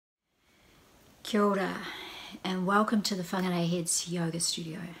Kia ora, and welcome to the Whangarei Head's Yoga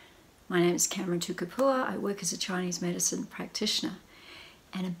Studio. My name is Cameron Tukapua. I work as a Chinese medicine practitioner,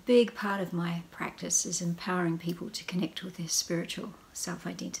 and a big part of my practice is empowering people to connect with their spiritual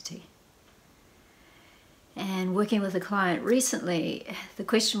self-identity. And working with a client recently, the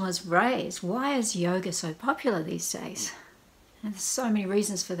question was raised, why is yoga so popular these days? And there's so many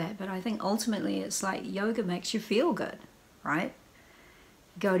reasons for that, but I think ultimately it's like yoga makes you feel good, right?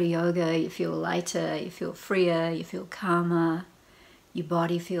 Go to yoga, you feel lighter, you feel freer, you feel calmer, your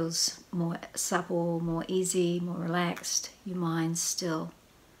body feels more supple, more easy, more relaxed, your mind's still.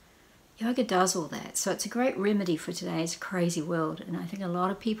 Yoga does all that, so it's a great remedy for today's crazy world, and I think a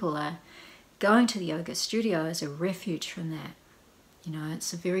lot of people are going to the yoga studio as a refuge from that. You know,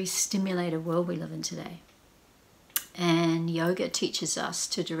 it's a very stimulated world we live in today. And yoga teaches us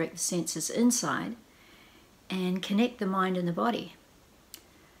to direct the senses inside and connect the mind and the body.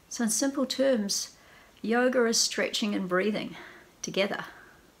 So in simple terms, yoga is stretching and breathing together,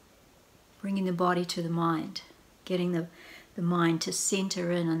 bringing the body to the mind, getting the mind to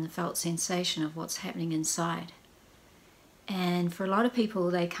center in on the felt sensation of what's happening inside. And for a lot of people,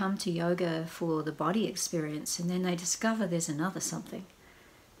 they come to yoga for the body experience, and then they discover there's another something.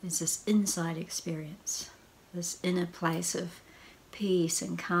 There's this inside experience, this inner place of peace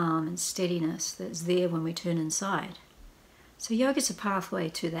and calm and steadiness that's there when we turn inside. So yoga's a pathway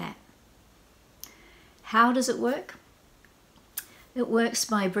to that. How does it work? It works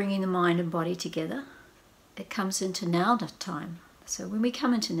by bringing the mind and body together. It comes into now time. So when we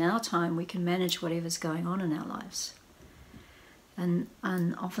come into now time, we can manage whatever's going on in our lives. And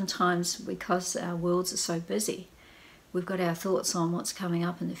oftentimes, because our worlds are so busy, we've got our thoughts on what's coming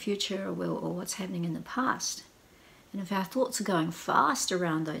up in the future or what's happening in the past. And if our thoughts are going fast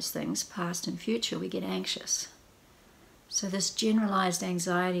around those things, past and future, we get anxious. So this generalized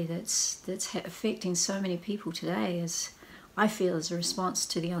anxiety that's affecting so many people today is, I feel, is a response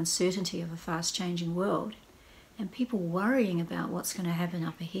to the uncertainty of a fast-changing world and people worrying about what's going to happen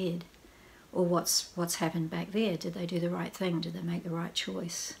up ahead or what's happened back there. Did they do the right thing? Did they make the right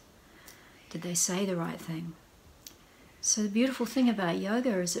choice? Did they say the right thing? So the beautiful thing about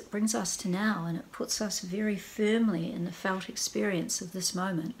yoga is it brings us to now, and it puts us very firmly in the felt experience of this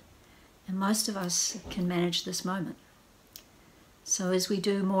moment. And most of us can manage this moment. So as we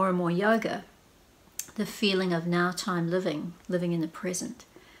do more and more yoga, the feeling of now time living in the present,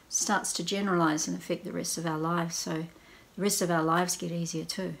 starts to generalize and affect the rest of our lives. So the rest of our lives get easier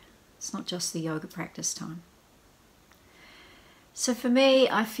too. It's not just the yoga practice time. So for me,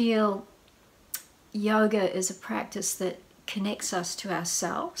 I feel yoga is a practice that connects us to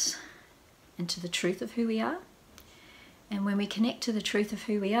ourselves and to the truth of who we are. And when we connect to the truth of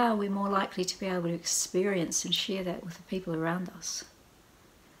who we are, we're more likely to be able to experience and share that with the people around us.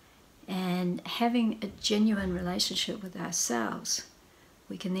 And having a genuine relationship with ourselves,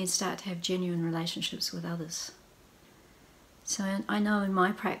 we can then start to have genuine relationships with others. So I know in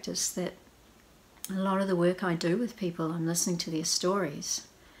my practice that a lot of the work I do with people, I'm listening to their stories.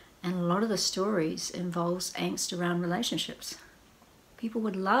 And a lot of the stories involves angst around relationships. People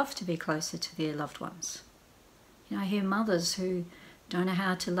would love to be closer to their loved ones. You know, I hear mothers who don't know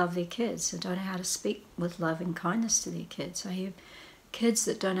how to love their kids, and don't know how to speak with love and kindness to their kids. I hear kids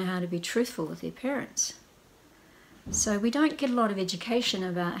that don't know how to be truthful with their parents. So we don't get a lot of education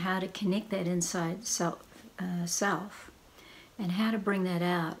about how to connect that inside self and how to bring that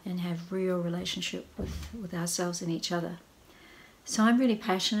out and have real relationship with ourselves and each other. So I'm really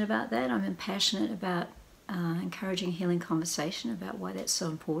passionate about that. I'm passionate about encouraging healing conversation about why that's so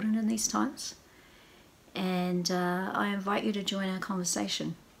important in these times. And I invite you to join our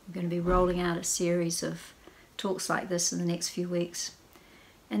conversation. We're going to be rolling out a series of talks like this in the next few weeks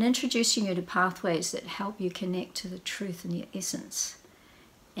and introducing you to pathways that help you connect to the truth and your essence,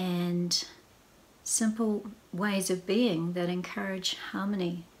 and simple ways of being that encourage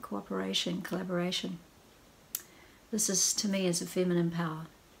harmony, cooperation, collaboration. This is, to me, is a feminine power.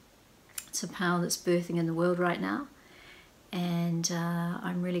 It's a power that's birthing in the world right now. And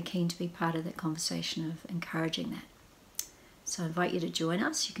I'm really keen to be part of that conversation of encouraging that. So I invite you to join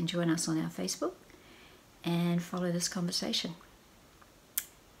us. You can join us on our Facebook and follow this conversation.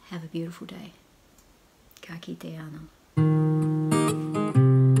 Have a beautiful day. Ka kite anō.